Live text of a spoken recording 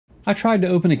I tried to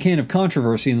open a can of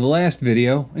controversy in the last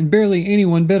video, and barely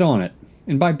anyone bit on it.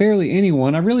 And by barely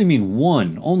anyone, I really mean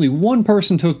one. Only one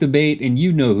person took the bait, and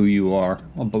you know who you are.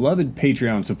 A beloved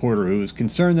Patreon supporter who is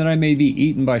concerned that I may be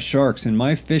eaten by sharks in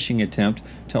my fishing attempt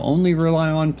to only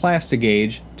rely on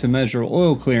Plastigauge to measure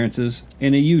oil clearances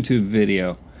in a YouTube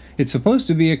video. It's supposed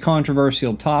to be a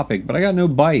controversial topic, but I got no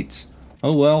bites.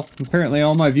 Oh well, apparently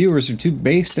all my viewers are too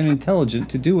based and intelligent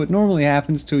to do what normally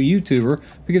happens to a YouTuber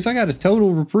because I got a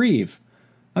total reprieve.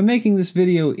 I'm making this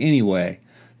video anyway.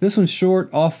 This one's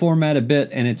short, off format a bit,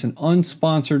 and it's an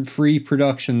unsponsored free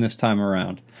production this time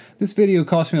around. This video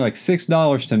cost me like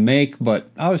 $6 to make,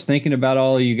 but I was thinking about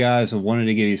all of you guys and wanted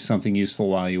to give you something useful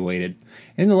while you waited.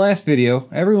 In the last video,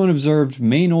 everyone observed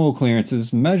main oil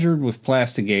clearances measured with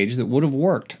Plastigauge that would have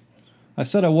worked. I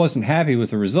said I wasn't happy with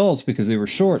the results because they were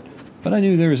short, but I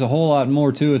knew there was a whole lot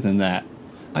more to it than that.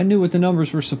 I knew what the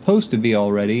numbers were supposed to be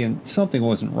already, and something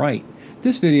wasn't right.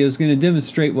 This video is going to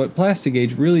demonstrate what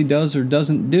Plastigauge really does or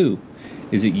doesn't do.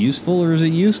 Is it useful or is it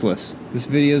useless? This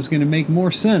video is going to make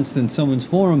more sense than someone's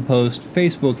forum post,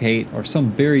 Facebook hate, or some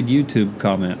buried YouTube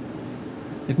comment.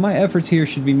 If my efforts here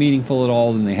should be meaningful at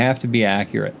all, then they have to be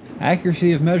accurate.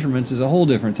 Accuracy of measurements is a whole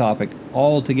different topic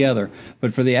altogether,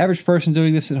 but for the average person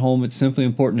doing this at home, it's simply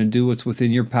important to do what's within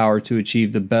your power to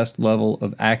achieve the best level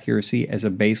of accuracy as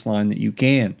a baseline that you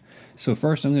can. So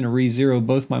first I'm going to re-zero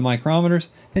both my micrometers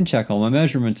and check all my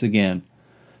measurements again.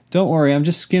 Don't worry, I'm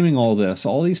just skimming all this.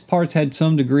 All these parts had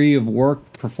some degree of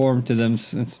work performed to them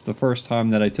since the first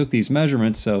time that I took these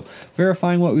measurements, so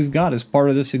verifying what we've got is part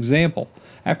of this example.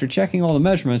 After checking all the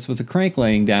measurements with the crank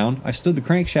laying down, I stood the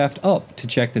crankshaft up to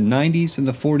check the 90s and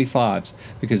the 45s,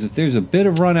 because if there's a bit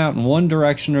of run out in one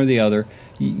direction or the other,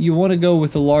 you want to go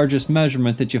with the largest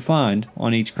measurement that you find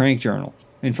on each crank journal,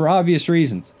 and for obvious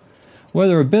reasons.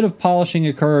 Whether a bit of polishing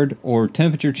occurred or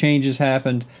temperature changes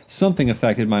happened, something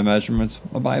affected my measurements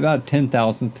by about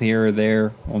 10,000th here or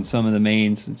there on some of the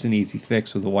mains. It's an easy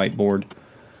fix with a whiteboard.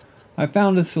 I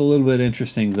found this a little bit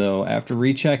interesting though after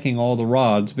rechecking all the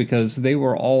rods because they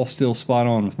were all still spot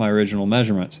on with my original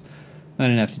measurements. I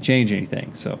didn't have to change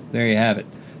anything, so there you have it.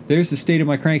 There's the state of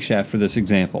my crankshaft for this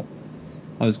example.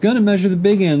 I was going to measure the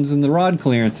big ends and the rod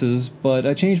clearances, but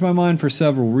I changed my mind for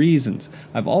several reasons.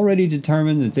 I've already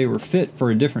determined that they were fit for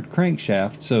a different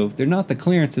crankshaft, so they're not the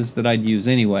clearances that I'd use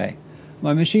anyway.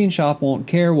 My machine shop won't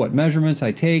care what measurements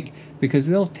I take because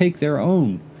they'll take their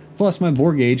own. Plus, my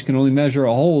bore gauge can only measure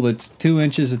a hole that's 2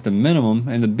 inches at the minimum,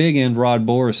 and the big end rod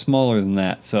bore is smaller than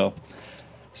that, so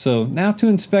now to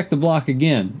inspect the block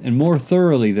again, and more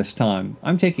thoroughly this time.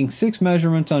 I'm taking 6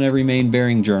 measurements on every main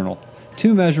bearing journal.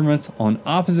 2 measurements on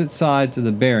opposite sides of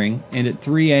the bearing and at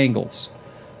 3 angles.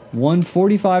 One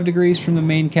 45 degrees from the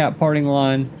main cap parting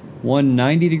line, one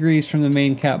 90 degrees from the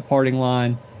main cap parting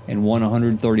line, and one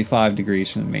 135 degrees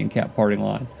from the main cap parting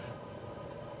line.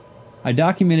 I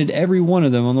documented every one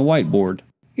of them on the whiteboard.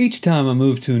 Each time I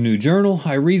moved to a new journal,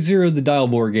 I re-zeroed the dial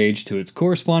bore gauge to its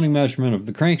corresponding measurement of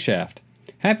the crankshaft.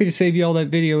 Happy to save you all that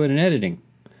video and editing.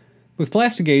 With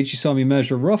Plastigauge, you saw me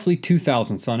measure roughly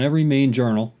 2/1000ths on every main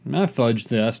journal, and I fudged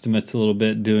the estimates a little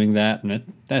bit doing that, and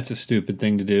that's a stupid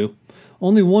thing to do.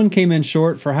 Only one came in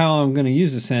short for how I'm going to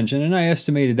use this engine, and I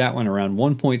estimated that one around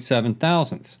 1.7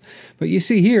 thousandths. But you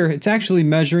see here, it's actually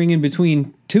measuring in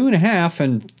between 2.5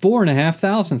 and 4.5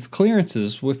 thousandths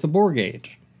clearances with the bore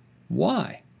gauge.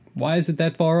 Why? Why is it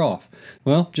that far off?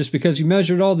 Well, just because you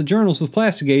measured all the journals with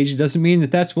Plastigauge doesn't mean that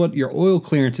that's what your oil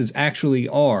clearances actually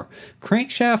are.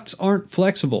 Crankshafts aren't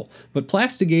flexible, but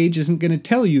Plastigauge isn't going to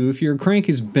tell you if your crank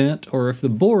is bent or if the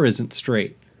bore isn't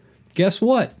straight. Guess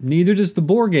what? Neither does the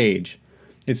bore gauge.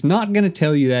 It's not going to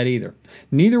tell you that either.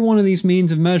 Neither one of these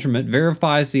means of measurement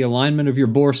verifies the alignment of your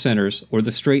bore centers or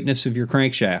the straightness of your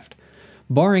crankshaft.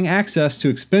 Barring access to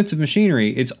expensive machinery,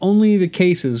 it's only the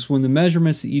cases when the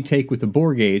measurements that you take with the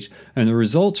bore gauge and the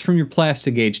results from your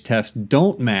Plastigauge test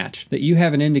don't match that you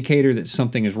have an indicator that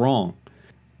something is wrong.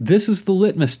 This is the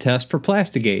litmus test for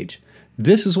Plastigauge.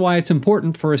 This is why it's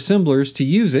important for assemblers to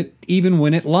use it even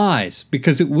when it lies,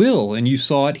 because it will, and you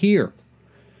saw it here.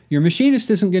 Your machinist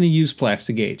isn't going to use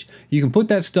Plastigauge. You can put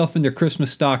that stuff in their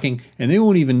Christmas stocking and they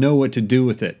won't even know what to do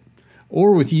with it.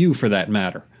 Or with you for that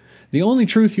matter. The only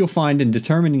truth you'll find in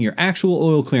determining your actual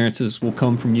oil clearances will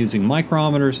come from using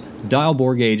micrometers, dial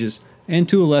bore gauges, and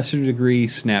to a lesser degree,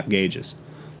 snap gauges.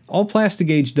 All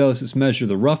Plastigauge does is measure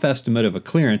the rough estimate of a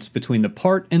clearance between the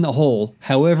part and the hole,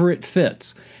 however it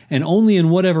fits, and only in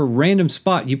whatever random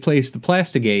spot you place the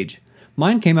Plastigauge.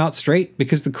 Mine came out straight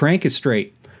because the crank is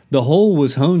straight. The hole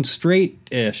was honed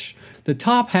straight-ish. The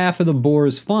top half of the bore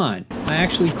is fine. I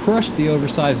actually crushed the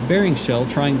oversized bearing shell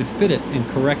trying to fit it and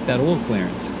correct that oil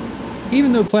clearance.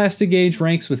 Even though Plastigauge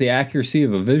ranks with the accuracy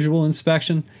of a visual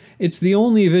inspection, it's the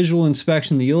only visual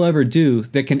inspection that you'll ever do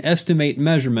that can estimate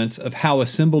measurements of how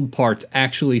assembled parts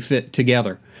actually fit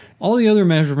together. All the other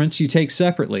measurements you take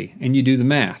separately, and you do the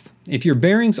math. If your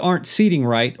bearings aren't seating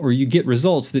right, or you get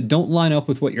results that don't line up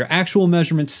with what your actual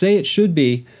measurements say it should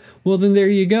be, well then there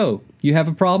you go. You have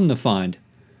a problem to find.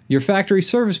 Your factory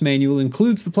service manual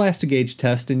includes the Plastigauge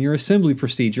test in your assembly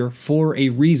procedure for a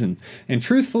reason, and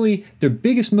truthfully, their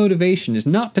biggest motivation is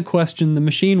not to question the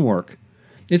machine work.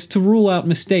 It's to rule out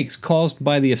mistakes caused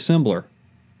by the assembler.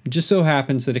 It just so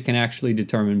happens that it can actually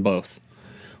determine both.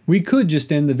 We could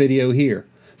just end the video here.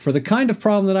 For the kind of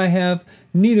problem that I have,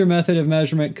 neither method of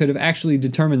measurement could have actually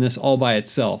determined this all by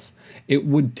itself. It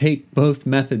would take both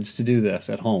methods to do this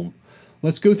at home.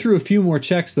 Let's go through a few more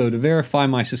checks though to verify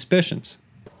my suspicions.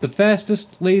 The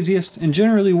fastest, laziest, and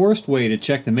generally worst way to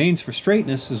check the mains for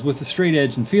straightness is with the straight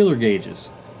edge and feeler gauges.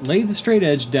 Lay the straight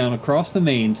edge down across the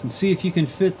mains and see if you can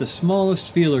fit the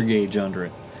smallest feeler gauge under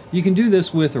it. You can do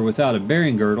this with or without a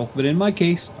bearing girdle, but in my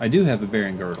case, I do have a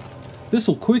bearing girdle. This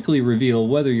will quickly reveal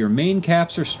whether your main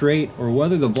caps are straight or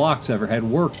whether the block's ever had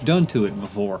work done to it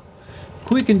before.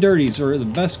 Quick and dirties are the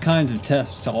best kinds of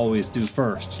tests to always do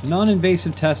first.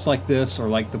 Non-invasive tests like this, or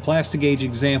like the Plastigauge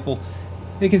example,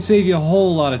 it can save you a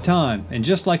whole lot of time. And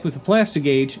just like with the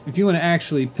Plastigauge, if you want to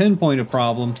actually pinpoint a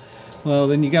problem, well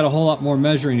then you got a whole lot more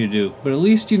measuring to do, but at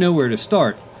least you know where to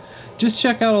start. Just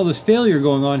check out all this failure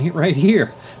going on right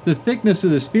here. The thickness of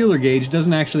this feeler gauge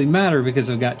doesn't actually matter because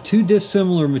I've got two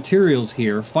dissimilar materials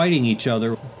here fighting each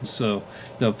other, so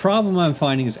the problem I'm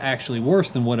finding is actually worse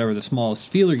than whatever the smallest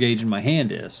feeler gauge in my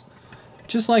hand is.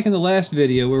 Just like in the last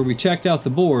video where we checked out the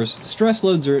bores, stress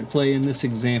loads are at play in this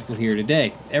example here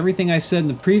today. Everything I said in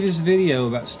the previous video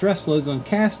about stress loads on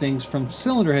castings from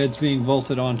cylinder heads being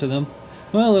bolted onto them,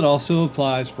 well, it also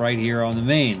applies right here on the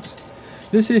mains.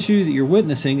 This issue that you're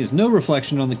witnessing is no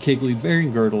reflection on the Kigley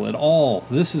bearing girdle at all.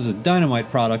 This is a dynamite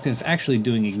product and it's actually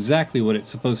doing exactly what it's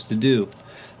supposed to do.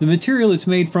 The material it's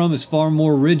made from is far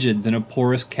more rigid than a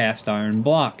porous cast iron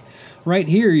block. Right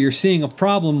here you're seeing a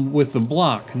problem with the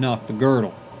block, not the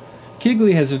girdle.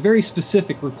 Kigley has a very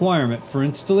specific requirement for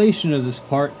installation of this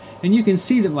part, and you can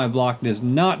see that my block does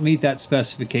not meet that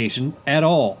specification at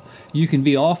all. You can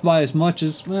be off by as much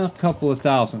as, well, a couple of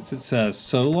thousandths, it says,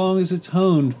 so long as it's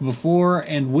honed before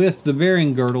and with the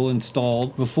bearing girdle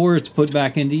installed before it's put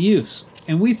back into use.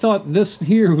 And we thought this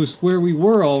here was where we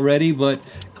were already, but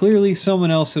clearly someone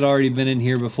else had already been in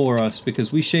here before us,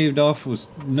 because we shaved off was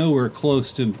nowhere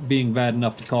close to being bad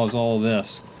enough to cause all of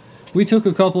this. We took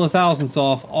a couple of thousandths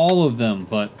off all of them,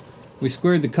 but we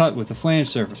squared the cut with the flange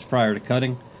surface prior to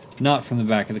cutting, not from the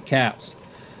back of the caps.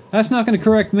 That's not going to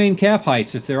correct main cap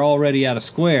heights if they're already out of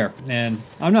square, and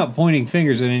I'm not pointing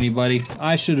fingers at anybody.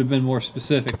 I should have been more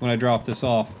specific when I dropped this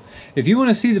off. If you want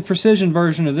to see the precision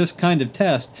version of this kind of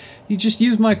test, you just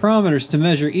use micrometers to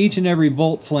measure each and every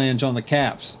bolt flange on the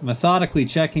caps, methodically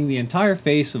checking the entire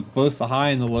face of both the high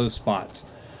and the low spots.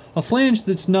 A flange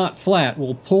that's not flat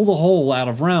will pull the hole out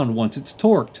of round once it's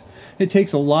torqued. It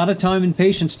takes a lot of time and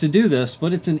patience to do this,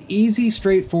 but it's an easy,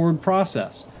 straightforward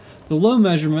process. The low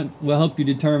measurement will help you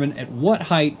determine at what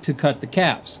height to cut the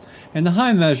caps, and the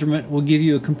high measurement will give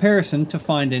you a comparison to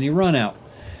find any runout.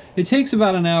 It takes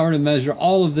about an hour to measure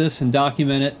all of this and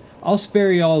document it. I'll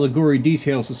spare you all the gory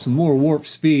details of some more warp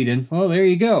speed, and well, there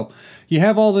you go. You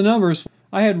have all the numbers.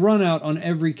 I had runout on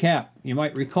every cap. You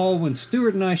might recall when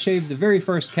Stuart and I shaved the very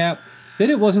first cap that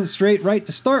it wasn't straight right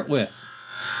to start with.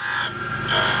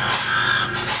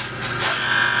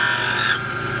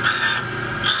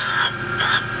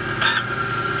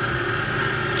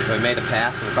 We made a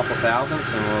pass of a couple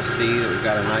thousandths, and we'll see that we've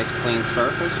got a nice clean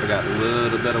surface. We've got a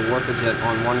little bit of warpage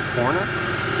on one corner.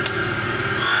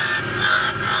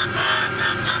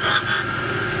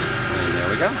 And there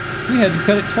we go. We had to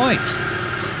cut it twice.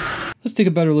 Let's take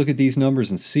a better look at these numbers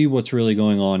and see what's really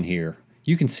going on here.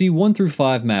 You can see 1 through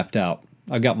 5 mapped out.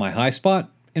 I've got my high spot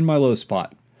and my low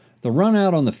spot. The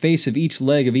runout on the face of each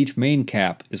leg of each main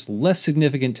cap is less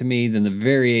significant to me than the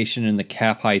variation in the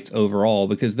cap heights overall,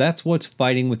 because that's what's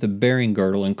fighting with the bearing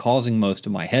girdle and causing most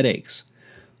of my headaches.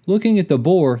 Looking at the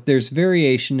bore, there's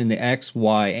variation in the X,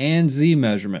 Y, and Z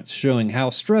measurements, showing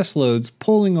how stress loads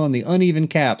pulling on the uneven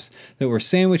caps that were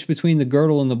sandwiched between the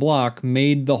girdle and the block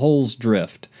made the holes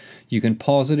drift. You can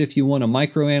pause it if you want to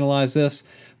microanalyze this,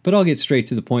 but I'll get straight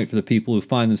to the point for the people who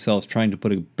find themselves trying to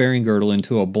put a bearing girdle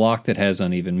into a block that has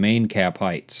uneven main cap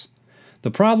heights.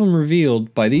 The problem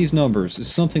revealed by these numbers is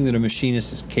something that a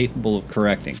machinist is capable of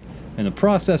correcting, and the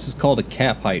process is called a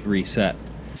cap height reset.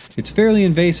 It's fairly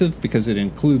invasive because it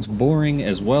includes boring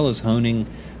as well as honing,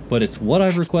 but it's what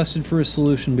I've requested for a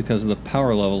solution because of the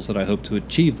power levels that I hope to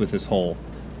achieve with this hole.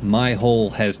 My hole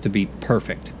has to be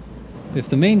perfect. If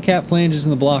the main cap flanges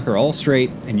in the block are all straight,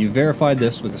 and you verified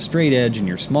this with a straight edge and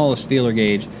your smallest feeler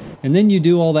gauge, and then you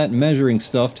do all that measuring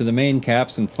stuff to the main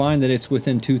caps and find that it's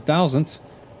within 0.02,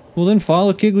 well then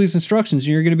follow Kigley's instructions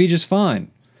and you're going to be just fine.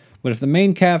 But if the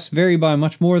main caps vary by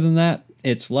much more than that,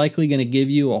 it's likely going to give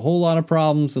you a whole lot of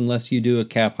problems unless you do a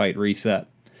cap height reset.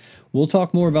 We'll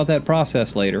talk more about that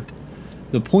process later.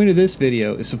 The point of this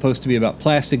video is supposed to be about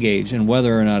Plastigage and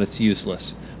whether or not it's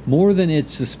useless. More than its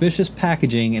suspicious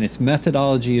packaging and its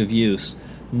methodology of use,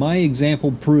 my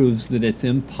example proves that it's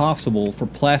impossible for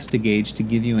Plastigage to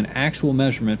give you an actual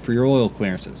measurement for your oil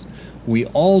clearances. We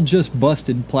all just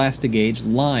busted Plastigage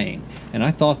lying, and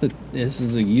I thought that this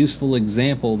is a useful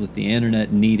example that the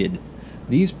internet needed.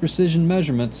 These precision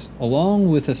measurements, along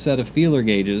with a set of feeler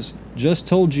gauges, just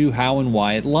told you how and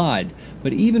why it lied.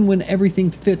 But even when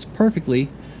everything fits perfectly,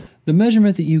 the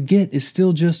measurement that you get is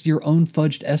still just your own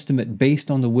fudged estimate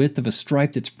based on the width of a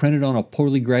stripe that's printed on a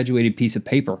poorly graduated piece of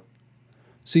paper.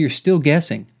 So you're still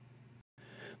guessing.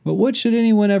 But what should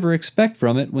anyone ever expect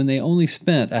from it when they only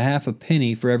spent a half a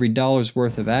penny for every dollar's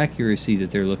worth of accuracy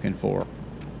that they're looking for?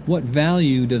 What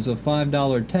value does a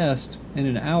 $5 test in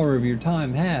an hour of your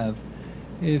time have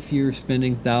if you're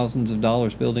spending thousands of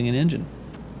dollars building an engine?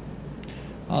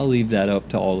 I'll leave that up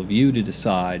to all of you to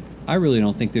decide. I really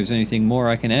don't think there's anything more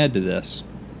I can add to this.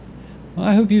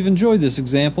 I hope you've enjoyed this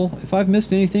example. If I've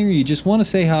missed anything or you just want to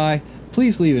say hi,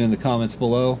 please leave it in the comments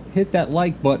below. Hit that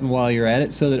like button while you're at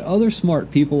it so that other smart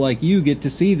people like you get to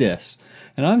see this.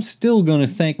 And I'm still going to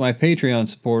thank my Patreon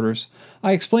supporters.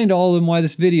 I explained to all of them why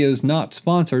this video is not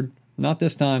sponsored. Not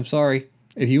this time, sorry.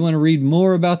 If you want to read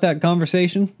more about that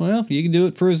conversation, well, you can do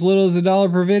it for as little as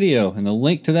 $1 per video, and the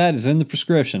link to that is in the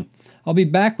description. I'll be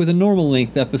back with a normal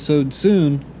length episode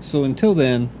soon, so until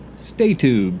then, stay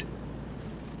tubed.